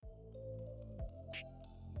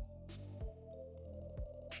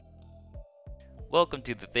Welcome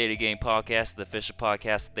to the Theta Gang Podcast, the official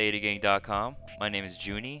podcast of ThetaGang.com. My name is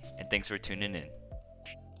Junie, and thanks for tuning in.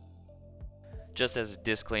 Just as a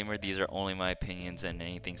disclaimer, these are only my opinions, and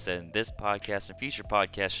anything said in this podcast and future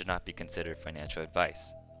podcasts should not be considered financial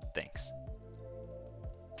advice. Thanks.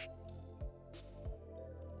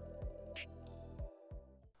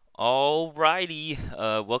 Alrighty,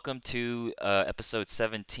 welcome to episode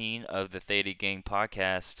 17 of the Theta Gang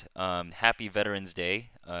podcast. Happy Veterans Day.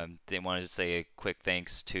 They wanted to say a quick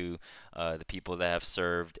thanks to the people that have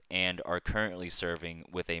served and are currently serving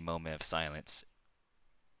with a moment of silence.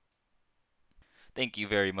 Thank you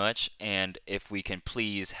very much. And if we can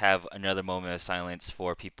please have another moment of silence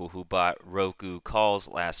for people who bought Roku calls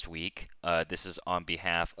last week. This is on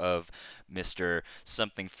behalf of Mr.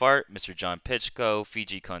 Something Fart, Mr. John Pitchko,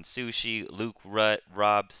 Fiji Kun Sushi, Luke Rutt,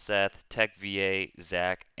 Rob, Seth, Tech VA,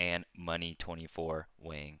 Zach, and Money24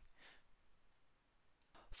 Wing.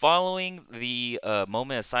 Following the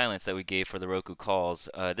moment of silence that we gave for the Roku calls,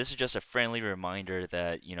 this is just a friendly reminder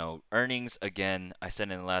that, earnings, again, I said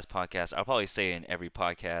in the last podcast, I'll probably say in every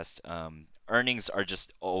podcast, earnings are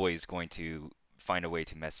just always going to find a way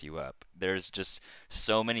to mess you up. There's just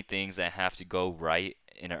so many things that have to go right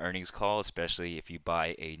in an earnings call, especially if you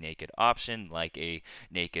buy a naked option like a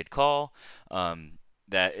naked call.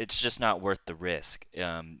 That it's just not worth the risk.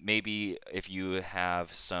 Maybe if you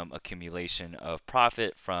have some accumulation of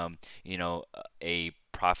profit from, a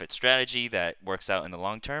profit strategy that works out in the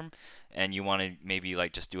long term, and you want to maybe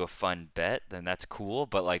like just do a fun bet, then that's cool.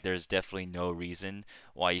 But like, there's definitely no reason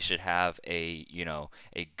why you should have a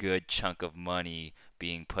good chunk of money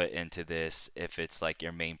being put into this if it's like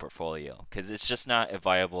your main portfolio, because it's just not a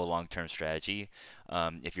viable long-term strategy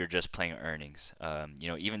if you're just playing earnings.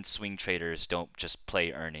 Even swing traders don't just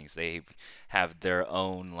play earnings. They have their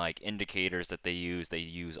own like indicators that they use. They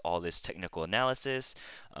use all this technical analysis.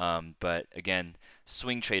 But again,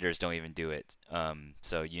 swing traders don't even do it.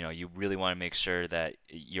 So you really want to make sure that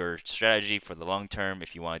your strategy for the long term,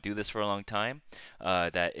 if you want to do this for a long time,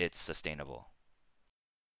 that it's sustainable.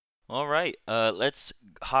 All right, let's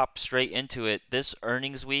hop straight into it. This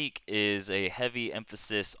earnings week is a heavy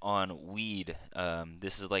emphasis on weed.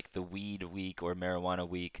 This is like the weed week or marijuana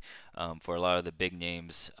week for a lot of the big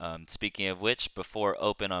names. Speaking of which, before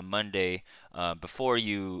open on Monday, before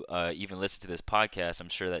you even listen to this podcast, I'm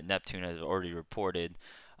sure that Neptune has already reported.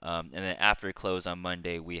 And then after close on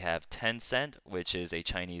Monday, we have Tencent, which is a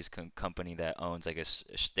Chinese company that owns like a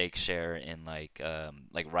stake share in like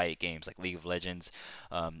Riot Games, like League of Legends.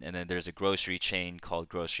 And then there's a grocery chain called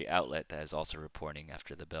Grocery Outlet that is also reporting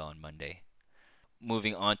after the bell on Monday.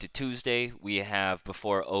 Moving on to Tuesday, we have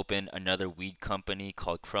before open another weed company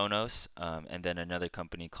called Kronos, and then another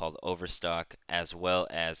company called Overstock, as well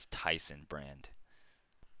as Tyson brand.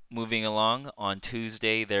 Moving along, on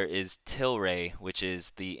Tuesday there is Tilray, which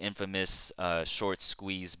is the infamous short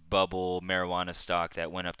squeeze bubble marijuana stock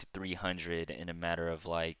that went up to 300 in a matter of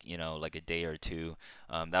like a day or two.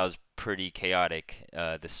 That was pretty chaotic.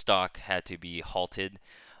 The stock had to be halted,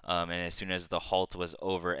 and as soon as the halt was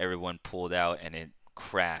over, everyone pulled out and it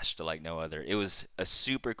crashed like no other. It was a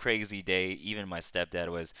super crazy day. Even my stepdad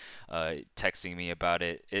was texting me about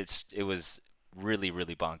it. It was really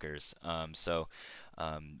bonkers.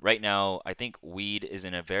 Right now, I think weed is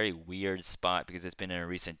in a very weird spot because it's been in a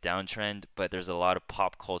recent downtrend, but there's a lot of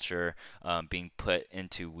pop culture being put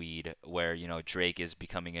into weed where, Drake is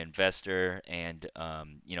becoming an investor and,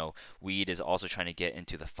 weed is also trying to get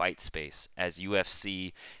into the fight space. As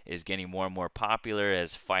UFC is getting more and more popular,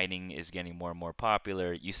 as fighting is getting more and more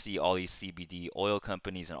popular, you see all these CBD oil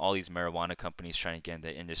companies and all these marijuana companies trying to get in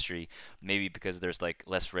the industry, maybe because there's like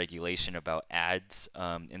less regulation about ads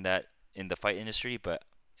in the fight industry, but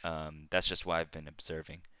that's just what I've been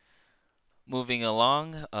observing. Moving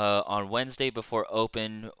along, on Wednesday before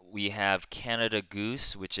open, we have Canada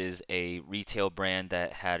Goose, which is a retail brand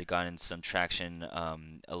that had gotten some traction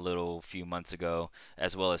a little few months ago,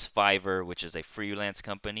 as well as Fiverr, which is a freelance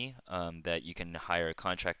company that you can hire a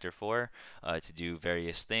contractor for to do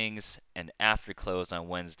various things. And after close on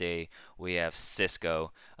Wednesday, we have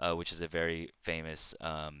Cisco, which is a very famous,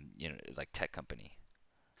 like tech company.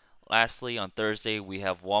 Lastly, on Thursday, we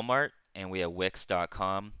have Walmart and we have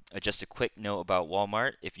Wix.com. Just a quick note about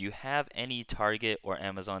Walmart. If you have any Target or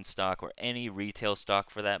Amazon stock or any retail stock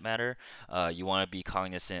for that matter, you want to be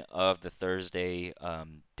cognizant of the Thursday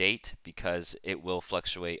date because it will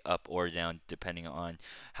fluctuate up or down depending on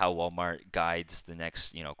how Walmart guides the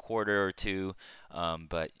next quarter or two.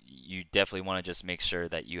 But you definitely want to just make sure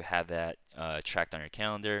that you have that tracked on your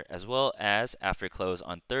calendar, as well as after close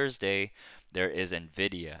on Thursday there is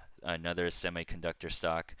Nvidia, another semiconductor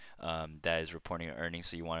stock that is reporting earnings.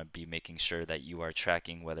 So you want to be making sure that you are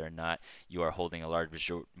tracking whether or not you are holding a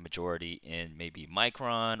large majority in maybe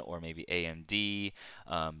Micron or maybe AMD,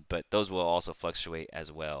 but those will also fluctuate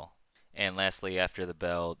as well. And lastly, after the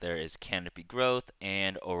bell, there is Canopy Growth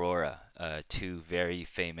and Aurora, two very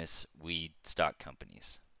famous weed stock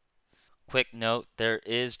companies. Quick note, there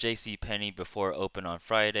is JC Penney before open on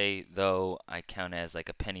Friday, though I count it as like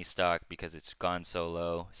a penny stock because it's gone so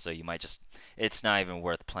low. So you might just, it's not even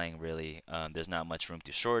worth playing really. There's not much room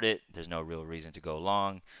to short it. There's no real reason to go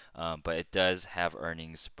long, but it does have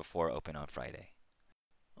earnings before open on Friday.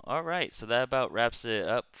 All right, so that about wraps it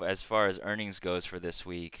up as far as earnings goes for this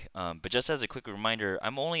week. But just as a quick reminder,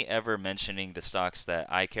 I'm only ever mentioning the stocks that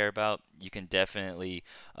I care about. You can definitely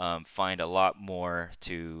find a lot more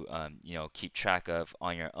to keep track of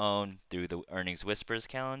on your own through the Earnings Whispers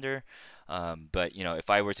calendar. But if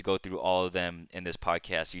I were to go through all of them in this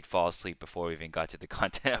podcast, you'd fall asleep before we even got to the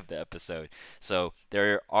content of the episode. So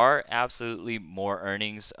there are absolutely more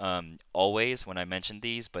earnings always when I mention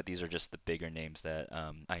these, but these are just the bigger names that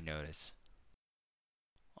I notice.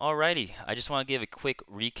 Alrighty, I just want to give a quick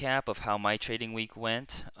recap of how my trading week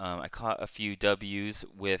went. I caught a few W's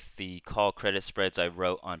with the call credit spreads I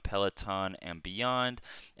wrote on Peloton and beyond,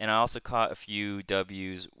 and I also caught a few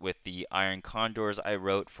W's with the Iron Condors I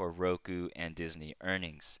wrote for Roku and Disney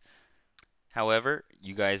earnings. However,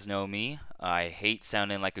 you guys know me. I hate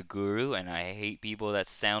sounding like a guru, and I hate people that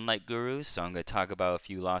sound like gurus. So I'm going to talk about a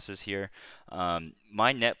few losses here.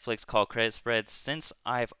 My Netflix call credit spreads, since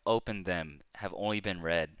I've opened them, have only been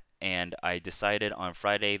red, and I decided on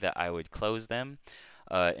Friday that I would close them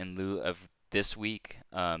in lieu of this week,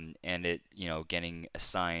 and it getting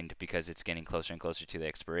assigned because it's getting closer and closer to the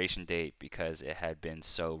expiration date because it had been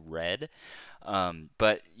so red.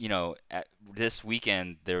 But this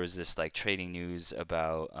weekend there was this like trading news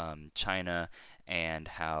about China and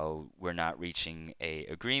how we're not reaching a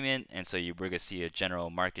agreement, and so we're gonna see a general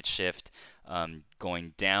market shift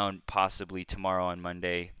going down possibly tomorrow on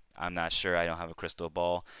Monday. I'm not sure. I don't have a crystal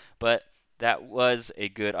ball, but that was a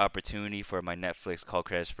good opportunity for my Netflix call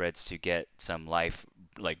credit spreads to get some life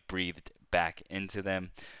like breathed back into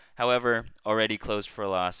them. However, already closed for a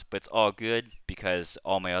loss, but it's all good because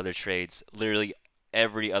all my other trades, literally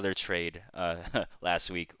every other trade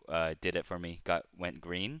last week, did it for me. Went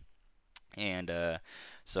green, and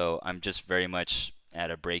so I'm just very much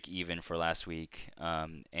at a break even for last week.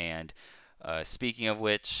 And speaking of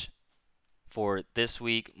which, for this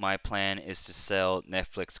week, my plan is to sell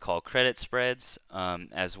Netflix call credit spreads,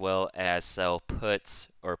 as well as sell puts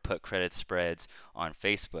or put credit spreads on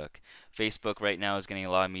Facebook. Facebook right now is getting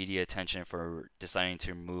a lot of media attention for deciding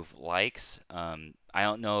to remove likes. I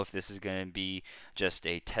don't know if this is going to be just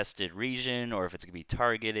a tested region, or if it's going to be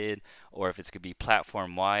targeted, or if it's going to be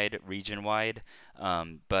platform wide, region wide.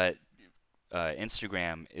 But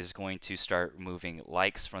Instagram is going to start removing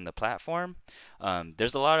likes from the platform.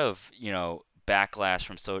 There's a lot of backlash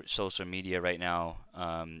from social media right now.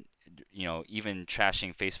 Even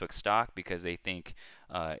trashing Facebook stock because they think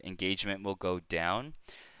engagement will go down.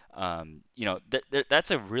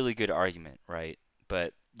 That's a really good argument, right?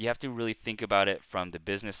 But you have to really think about it from the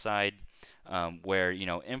business side, where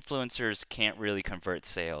influencers can't really convert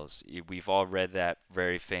sales. We've all read that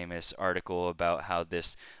very famous article about how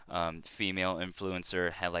this female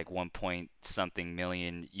influencer had like 1 point something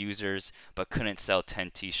million users, but couldn't sell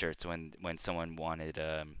 10 T-shirts when someone wanted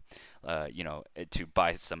to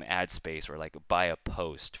buy some ad space or like buy a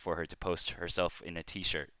post for her to post herself in a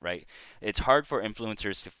T-shirt, right? It's hard for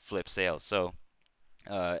influencers to flip sales. So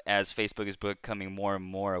as Facebook is becoming more and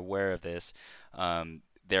more aware of this,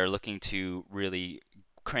 they're looking to really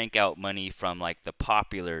crank out money from like the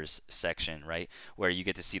populars section, right? Where you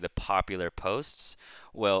get to see the popular posts.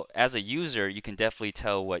 Well, as a user, you can definitely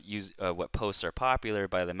tell what posts are popular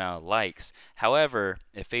by the amount of likes. However,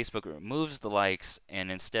 if Facebook removes the likes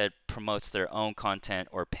and instead promotes their own content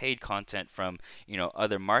or paid content from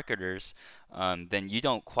other marketers, then you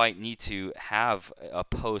don't quite need to have a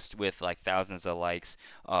post with like thousands of likes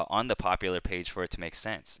on the popular page for it to make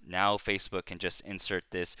sense. Now Facebook can just insert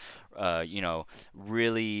this,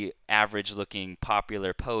 really average looking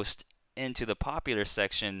popular post into the popular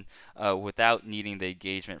section without needing the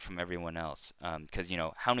engagement from everyone else. Because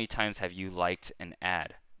how many times have you liked an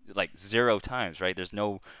ad? Like 0 times, right? There's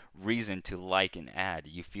no reason to like an ad.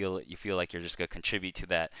 You feel like you're just gonna contribute to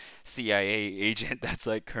that CIA agent that's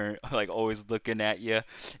like like always looking at you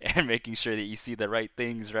and making sure that you see the right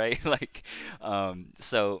things, right?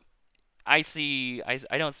 So I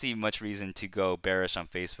don't see much reason to go bearish on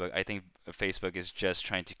Facebook. I think Facebook is just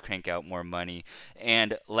trying to crank out more money.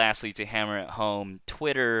 And lastly, to hammer it home,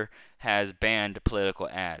 Twitter has banned political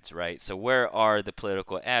ads, right? So where are the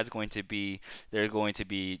political ads going to be? They're going to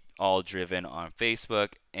be all driven on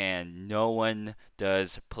Facebook, and no one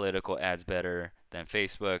does political ads better than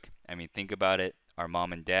Facebook. I mean, think about it. Our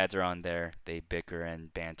mom and dads are on there. They bicker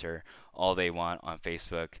and banter all they want on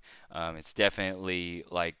Facebook. It's definitely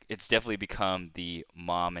become the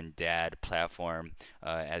mom and dad platform,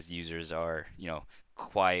 as users are,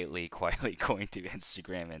 quietly going to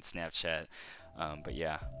Instagram and Snapchat. But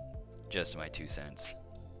yeah, just my 2 cents.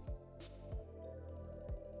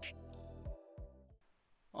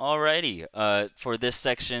 Alrighty. For this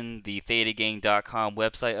section, the ThetaGang.com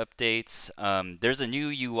website updates. There's a new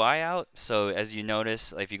UI out. So as you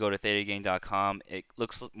notice, if you go to ThetaGang.com, it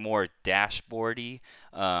looks more dashboardy.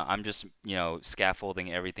 I'm just,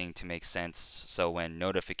 scaffolding everything to make sense. So when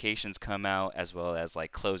notifications come out, as well as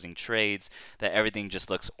like closing trades, that everything just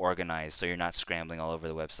looks organized. So you're not scrambling all over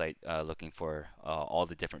the website looking for all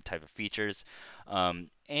the different type of features.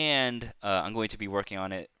 And I'm going to be working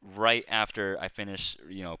on it right after I finish,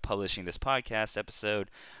 publishing this podcast episode.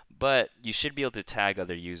 But you should be able to tag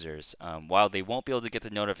other users. While they won't be able to get the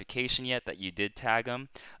notification yet that you did tag them,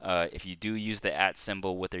 if you do use the @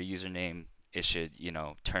 symbol with their username, it should,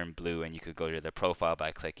 turn blue, and you could go to their profile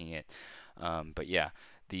by clicking it. But yeah,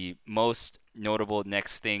 the most notable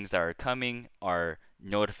next things that are coming are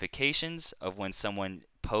notifications of when someone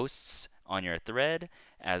posts on your thread,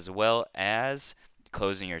 as well as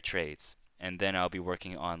closing your trades. And then I'll be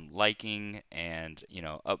working on liking and,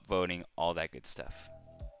 upvoting, all that good stuff.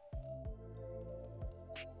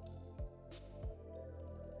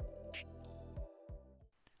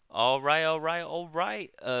 All right, all right, all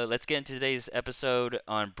right. Let's get into today's episode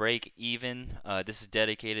on break even. This is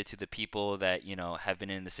dedicated to the people that have been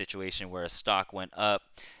in the situation where a stock went up,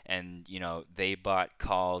 and they bought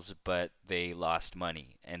calls, but they lost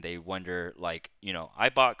money, and they wonder, like, I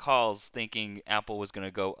bought calls thinking Apple was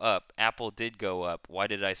gonna go up. Apple did go up. Why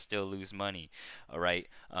did I still lose money? All right.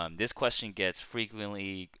 This question gets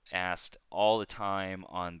frequently asked all the time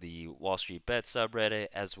on the Wall Street Bet subreddit,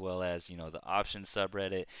 as well as the options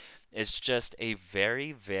subreddit. It's just a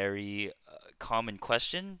very, very common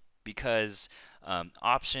question because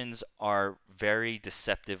options are very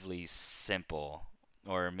deceptively simple,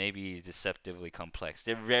 or maybe deceptively complex.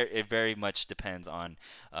 It very much depends on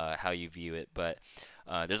how you view it, but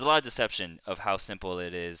there's a lot of deception of how simple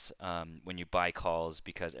it is when you buy calls,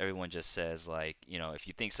 because everyone just says, like, if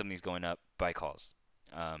you think something's going up, buy calls.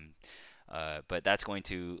 Um, but that's going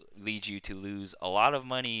to lead you to lose a lot of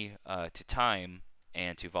money to time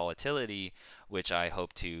and to volatility, which I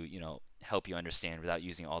hope to, help you understand without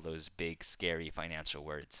using all those big, scary financial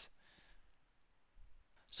words.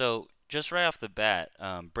 So just right off the bat,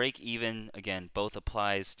 break even, again, both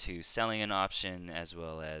applies to selling an option as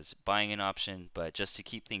well as buying an option. But just to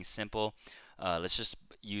keep things simple, let's just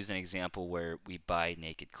use an example where we buy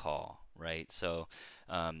naked call, right? So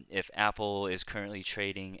if Apple is currently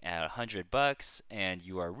trading at $100 and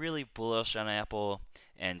you are really bullish on Apple,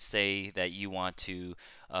 and say that you want to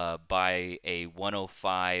buy a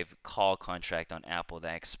 105 call contract on Apple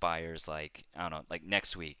that expires, like, I don't know, like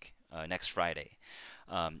next week, next Friday,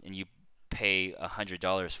 and you pay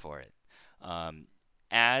 $100 for it. Um,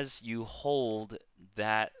 as you hold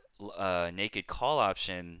that naked call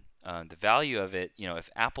option, the value of it, if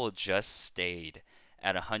Apple just stayed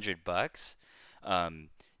at $100, um,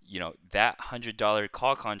 that $100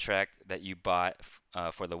 call contract that you bought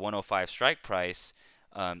for the 105 strike price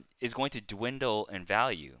is going to dwindle in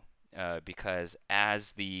value, because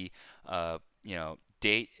as the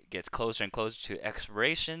date gets closer and closer to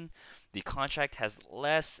expiration, the contract has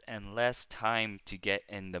less and less time to get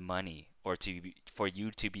in the money, or for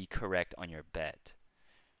you to be correct on your bet.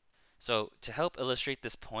 So to help illustrate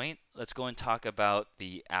this point, let's go and talk about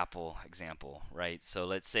the Apple example, right? So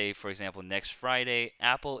let's say, for example, next Friday,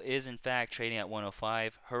 Apple is in fact trading at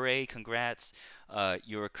 105. Hooray, congrats.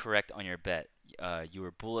 You were correct on your bet. You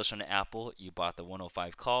were bullish on Apple. You bought the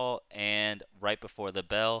 105 call, and right before the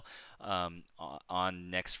bell, on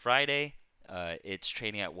next Friday, it's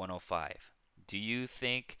trading at 105. Do you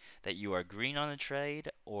think that you are green on the trade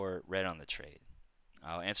or red on the trade?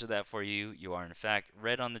 I'll answer that for you. You are in fact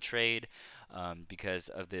red on the trade, because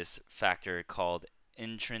of this factor called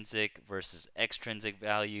intrinsic versus extrinsic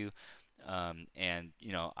value. And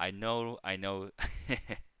I know,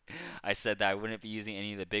 I said that I wouldn't be using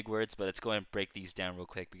any of the big words, but let's go ahead and break these down real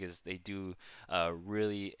quick because they do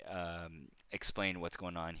really explain what's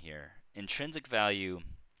going on here. Intrinsic value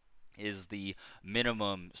is the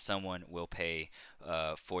minimum someone will pay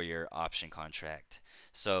for your option contract.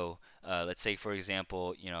 So let's say, for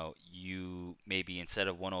example, you maybe instead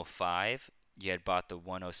of 105, you had bought the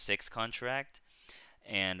 106 contract,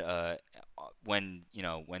 and when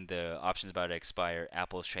the option's about to expire,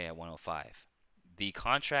 Apple's trading at 105. The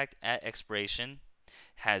contract at expiration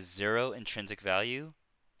has zero intrinsic value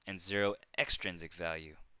and zero extrinsic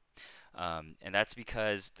value. And that's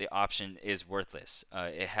because the option is worthless.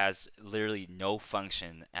 It has literally no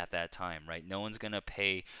function at that time, right? No one's gonna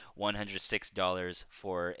pay $106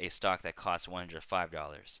 for a stock that costs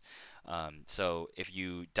 $105. So if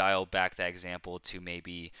you dial back that example to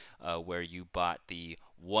maybe where you bought the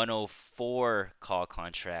 104 call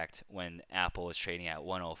contract when Apple is trading at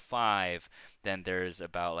 105, then there's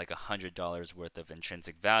about like $100 worth of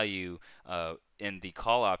intrinsic value in the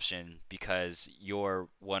call option because your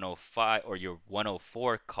 105 or your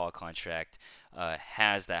 104 call contract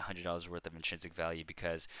has that $100 worth of intrinsic value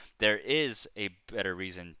because there is a better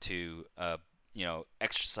reason to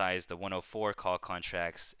exercise the 104 call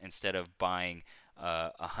contracts instead of buying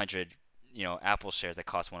 100 Apple shares that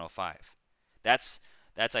cost 105. That's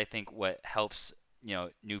that's I think what helps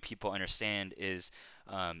new people understand is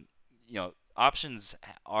options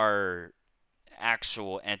are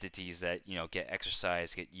actual entities that get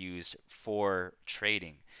exercised, get used for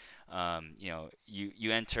trading.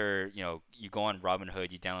 You enter, you go on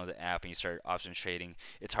Robinhood, you download the app, and you start option trading.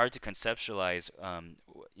 It's hard to conceptualize,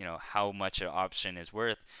 how much an option is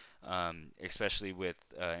worth, especially with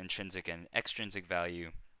intrinsic and extrinsic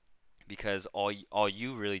value, because all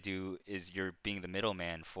you really do is you're being the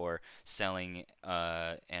middleman for selling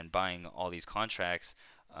and buying all these contracts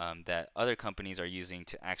that other companies are using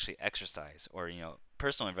to actually exercise, or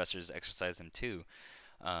personal investors exercise them too.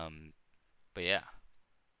 Um, but yeah,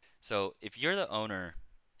 so if you're the owner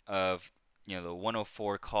of the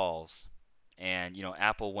 104 calls, and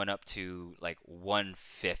Apple went up to like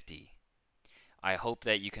 150, I hope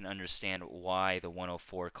that you can understand why the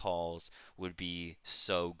 104 calls would be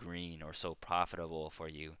so green or so profitable for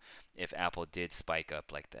you if Apple did spike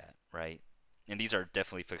up like that, right? And these are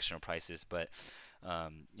definitely fictional prices, but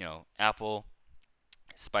Apple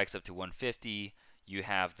spikes up to 150, you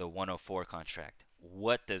have the 104 contract.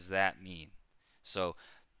 What does that mean? So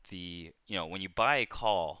when you buy a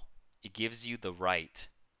call, it gives you the right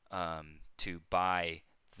to buy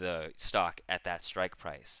the stock at that strike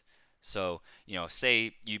price. So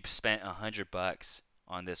say you spent $100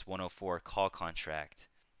 on this 104 call contract,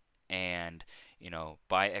 and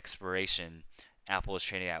by expiration, Apple is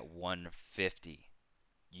trading at 150.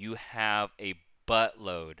 You have a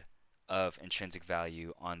buttload of intrinsic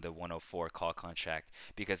value on the 104 call contract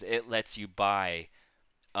because it lets you buy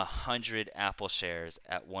 100 Apple shares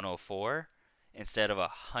at 104 instead of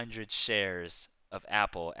 100 shares of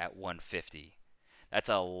Apple at 150. That's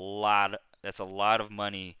a lot. That's a lot of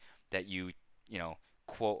money that you know,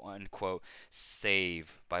 quote unquote,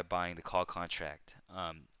 save by buying the call contract.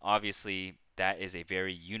 Obviously, that is a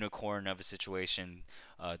very unicorn of a situation.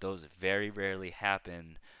 Those very rarely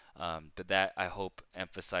happen. But that, I hope,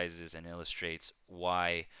 emphasizes and illustrates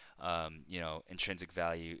why intrinsic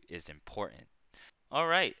value is important. All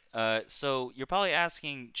right. So you're probably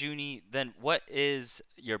asking, Junie, then what is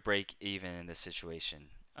your break even in this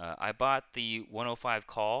situation? I bought the 105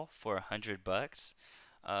 call for $100.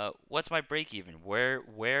 What's my break even?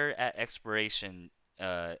 Where at expiration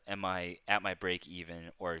am I at my break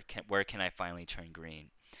even, or where can I finally turn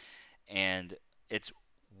green? And it's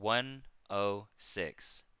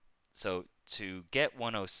 106. So to get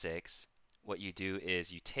 106, what you do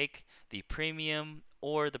is you take the premium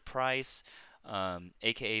or the price,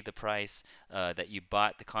 aka the price that you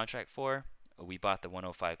bought the contract for. We bought the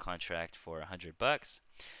 105 contract for $100.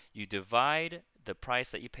 You divide the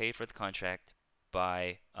price that you paid for the contract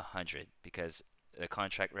by 100 because the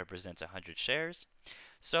contract represents 100 shares.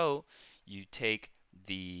 So you take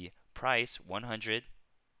the price 100,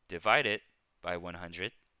 divide it by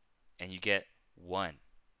 100, and you get 1.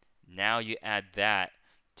 Now you add that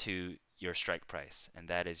to your strike price, and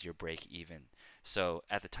that is your break even. So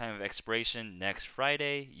at the time of expiration next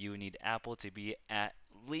Friday, you need Apple to be at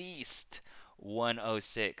least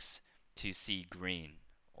 106 to see green.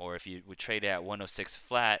 Or if you would trade it at 106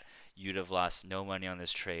 flat, you'd have lost no money on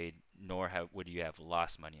this trade, nor would you have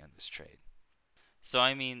lost money on this trade. So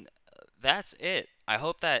I mean, that's it. I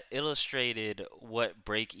hope that illustrated what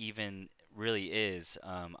break even really is.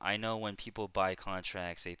 I know when people buy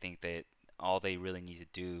contracts, they think that all they really need to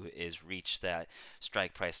do is reach that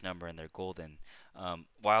strike price number and they're golden.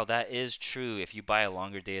 While that is true, if you buy a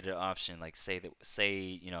longer dated option, like say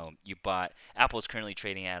you bought Apple's currently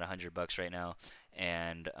trading at $100 right now,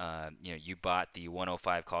 and you bought the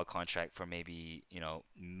 105 call contract for maybe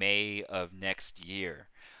May of next year,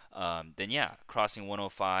 then yeah, crossing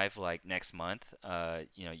 105 like next month,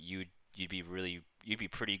 you'd be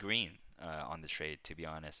pretty green on the trade, to be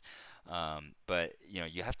honest. But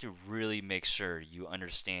you have to really make sure you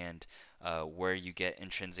understand where you get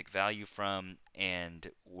intrinsic value from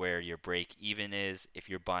and where your break even is if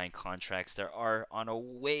you're buying contracts that are on a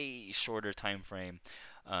way shorter time frame.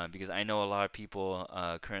 Because I know a lot of people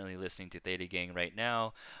currently listening to Theta Gang right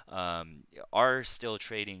now are still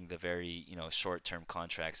trading the very short-term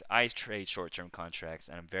contracts. I trade short-term contracts,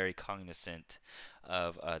 and I'm very cognizant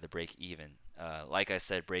of the break even. Like I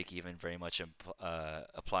said, break even very much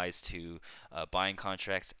applies to buying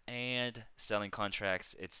contracts and selling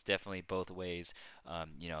contracts. It's definitely both ways.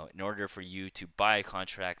 In order for you to buy a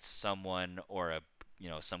contract, someone or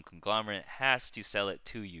some conglomerate has to sell it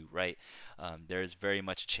to you, right? There is very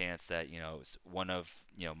much a chance that one of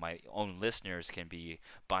my own listeners can be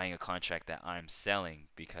buying a contract that I'm selling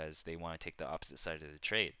because they want to take the opposite side of the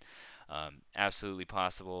trade. Absolutely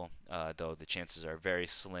possible, though the chances are very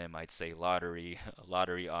slim. I'd say lottery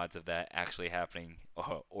odds of that actually happening,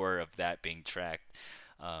 or of that being tracked.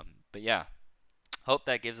 But yeah, hope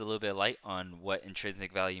that gives a little bit of light on what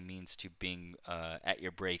intrinsic value means to being at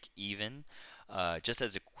your break even. Just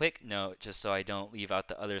as a quick note, just so I don't leave out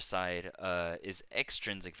the other side, is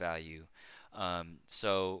extrinsic value. As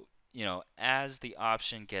the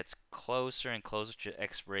option gets closer and closer to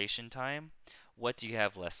expiration time, what do you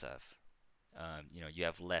have less of? You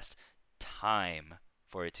have less time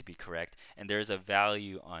for it to be correct, and there's a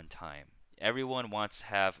value on time. Everyone wants to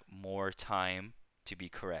have more time to be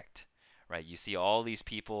correct, right? You see all these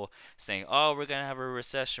people saying, "Oh, we're gonna have a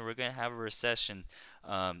recession. We're gonna have a recession."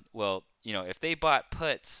 Well, if they bought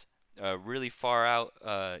puts really far out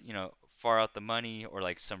the money, or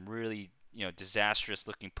like some really disastrous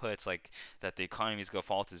looking puts, like that the economy is gonna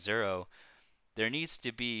fall to zero, there needs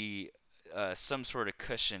to be some sort of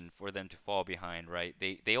cushion for them to fall behind, right?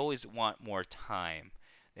 They always want more time.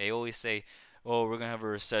 They always say, "Oh, we're gonna have a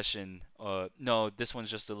recession." No, this one's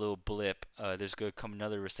just a little blip. There's gonna come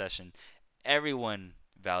another recession. Everyone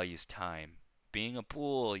values time. Being a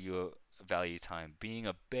bull, you value time. Being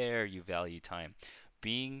a bear, you value time.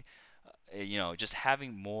 Being just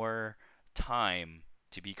having more time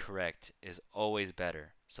to be correct is always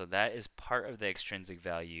better. So that is part of the extrinsic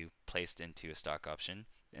value placed into a stock option,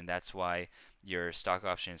 and that's why your stock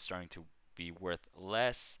option is starting to be worth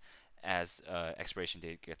less as expiration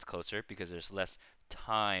date gets closer, because there's less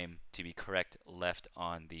time to be correct left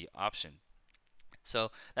on the option.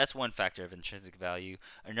 So that's one factor of intrinsic value.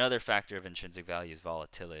 Another factor of intrinsic value is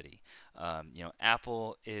volatility.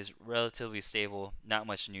 Apple is relatively stable. Not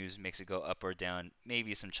much news makes it go up or down.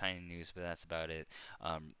 Maybe some China news, but that's about it.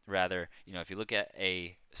 Rather, if you look at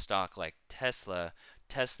a stock like Tesla,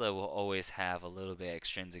 Tesla will always have a little bit of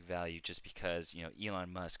extrinsic value just because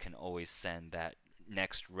Elon Musk can always send that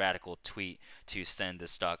next radical tweet to send the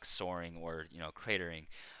stock soaring or cratering.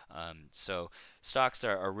 So stocks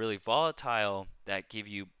are really volatile that give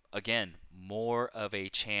you, again, more of a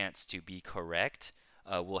chance to be correct,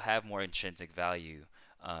 will have more intrinsic value,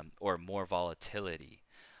 or more volatility.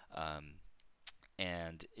 Um,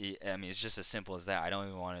 I mean, it's just as simple as that. I don't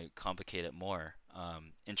even want to complicate it more.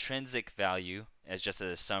 Intrinsic value, as just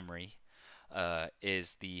as a summary,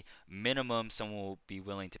 is the minimum someone will be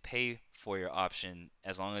willing to pay for your option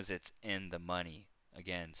as long as it's in the money.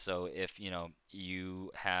 Again, so if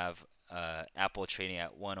you have Apple trading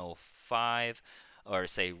at 105, or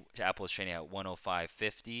say Apple's trading at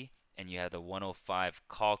 105.50, and you have the 105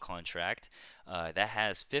 call contract, that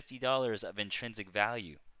has $50 of intrinsic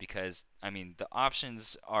value, because I mean the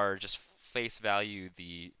options are just face value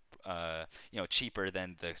cheaper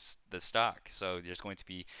than the stock. So there's going to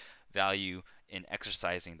be value in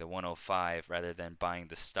exercising the 105 rather than buying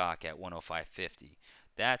the stock at 105.50.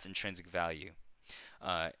 That's intrinsic value.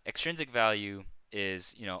 Extrinsic value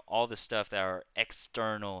is all the stuff that are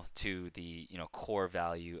external to the core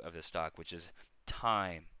value of the stock, which is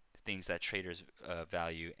time, things that traders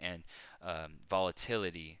value, and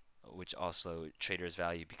volatility, which also traders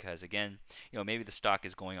value, because again, maybe the stock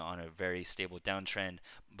is going on a very stable downtrend,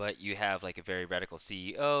 but you have like a very radical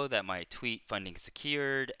CEO that might tweet funding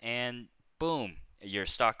secured, and boom, your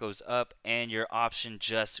stock goes up and your option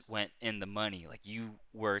just went in the money. Like, you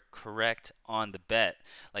were correct on the bet.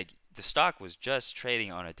 Like, the stock was just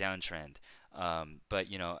trading on a downtrend. But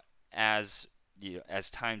as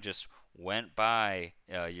as time just went by,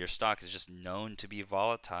 your stock is just known to be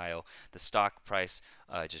volatile. The stock price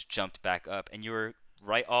just jumped back up, and you were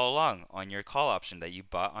right all along on your call option that you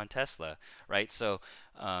bought on Tesla, right? So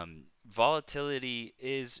volatility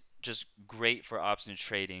is just great for options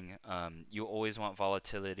trading. You always want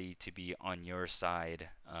volatility to be on your side,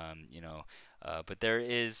 but there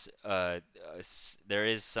is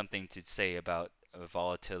something to say about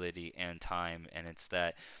volatility and time, and it's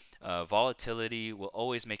that volatility will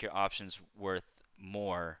always make your options worth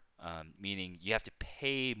more. Meaning you have to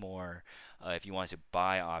pay more if you want to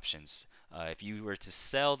buy options. If you were to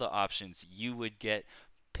sell the options, you would get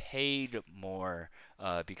paid more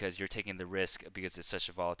because you're taking the risk because it's such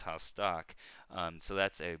a volatile stock. So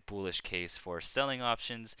that's a bullish case for selling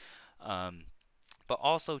options. Um, but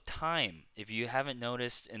also time. If you haven't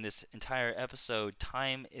noticed in this entire episode,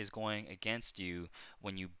 time is going against you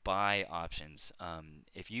when you buy options.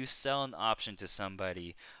 If you sell an option to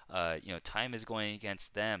somebody, time is going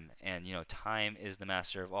against them, and time is the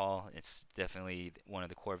master of all. It's definitely one of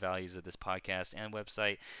the core values of this podcast and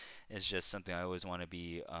website. It's just something I always want to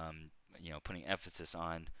be, putting emphasis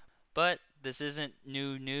on. But this isn't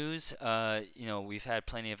new news. We've had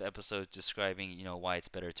plenty of episodes describing, why it's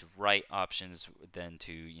better to write options than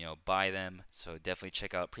to, buy them. So definitely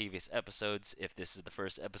check out previous episodes if this is the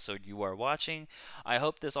first episode you are watching. I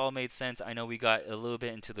hope this all made sense. I know we got a little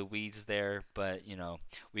bit into the weeds there, but,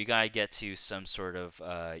 we got to get to some sort of,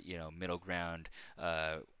 middle ground.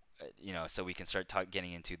 So we can start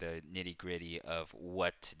getting into the nitty gritty of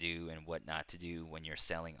what to do and what not to do when you're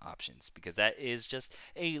selling options, because that is just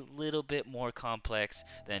a little bit more complex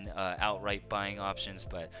than outright buying options,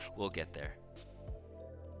 but we'll get there.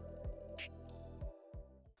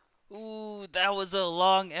 Ooh, that was a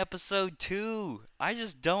long episode too. I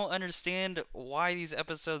just don't understand why these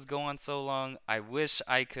episodes go on so long. I wish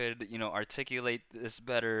I could, articulate this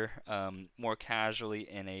better, more casually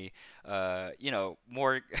in a,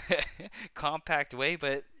 more compact way.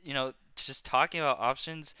 But just talking about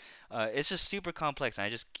options, it's just super complex, and I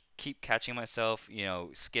just keep catching myself,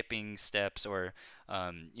 skipping steps or,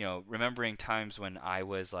 remembering times when I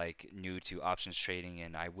was like new to options trading,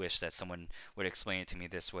 and I wish that someone would explain it to me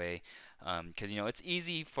this way. Because it's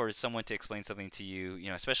easy for someone to explain something to you,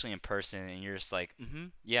 especially in person, and you're just like,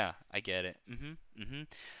 yeah, I get it,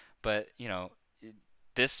 But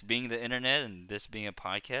this being the internet and this being a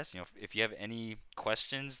podcast, if you have any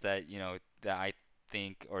questions that that I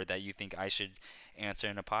think or that you think I should answer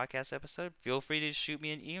in a podcast episode, feel free to shoot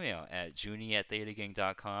me an email at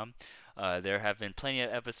junie@thetagang.com. There have been plenty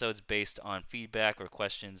of episodes based on feedback or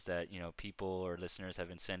questions that people or listeners have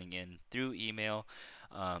been sending in through email.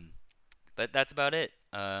 But that's about it.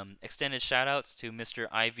 Extended shout outs to Mr.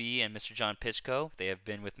 IV and Mr. John Pitchko. They have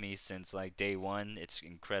been with me since like day one. It's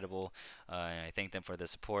incredible. And I thank them for the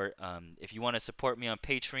support. If you want to support me on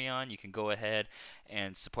Patreon, you can go ahead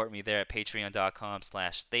and support me there at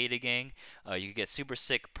patreon.com/thetagang. You can get super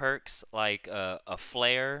sick perks like a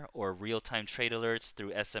flare or real-time trade alerts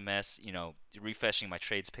through SMS. Refreshing my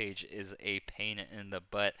trades page is a pain in the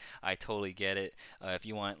butt. I totally get it. If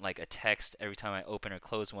you want like a text every time I open or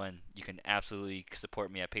close one, you can absolutely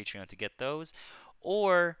support me at Patreon to get those.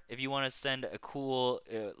 Or if you want to send a cool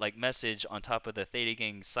like message on top of the Theta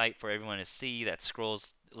Gang site for everyone to see that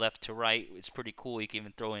scrolls left to right, it's pretty cool. You can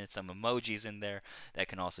even throw in some emojis in there. That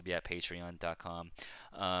can also be at patreon.com.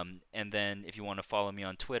 And then if you want to follow me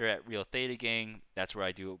on Twitter at Real Theta Gang, that's where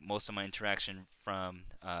I do most of my interaction from,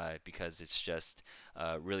 because it's just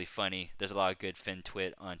really funny. There's a lot of good fin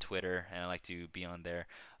twit on Twitter, and I like to be on there,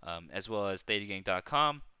 as well as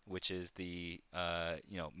thetagang.com, which is the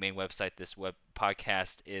main website this web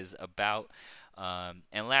podcast is about.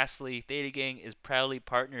 And lastly, Theta Gang is proudly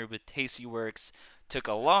partnered with Tastyworks. Took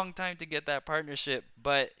a long time to get that partnership,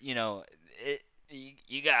 but it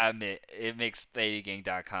you gotta admit it makes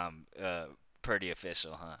ThetaGang.com pretty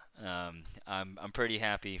official, huh? I'm pretty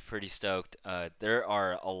happy, pretty stoked. There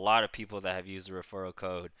are a lot of people that have used the referral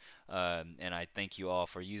code, and I thank you all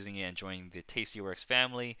for using it and joining the Tastyworks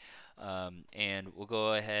family. And we'll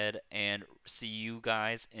go ahead and see you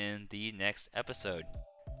guys in the next episode.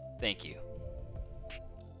 Thank you.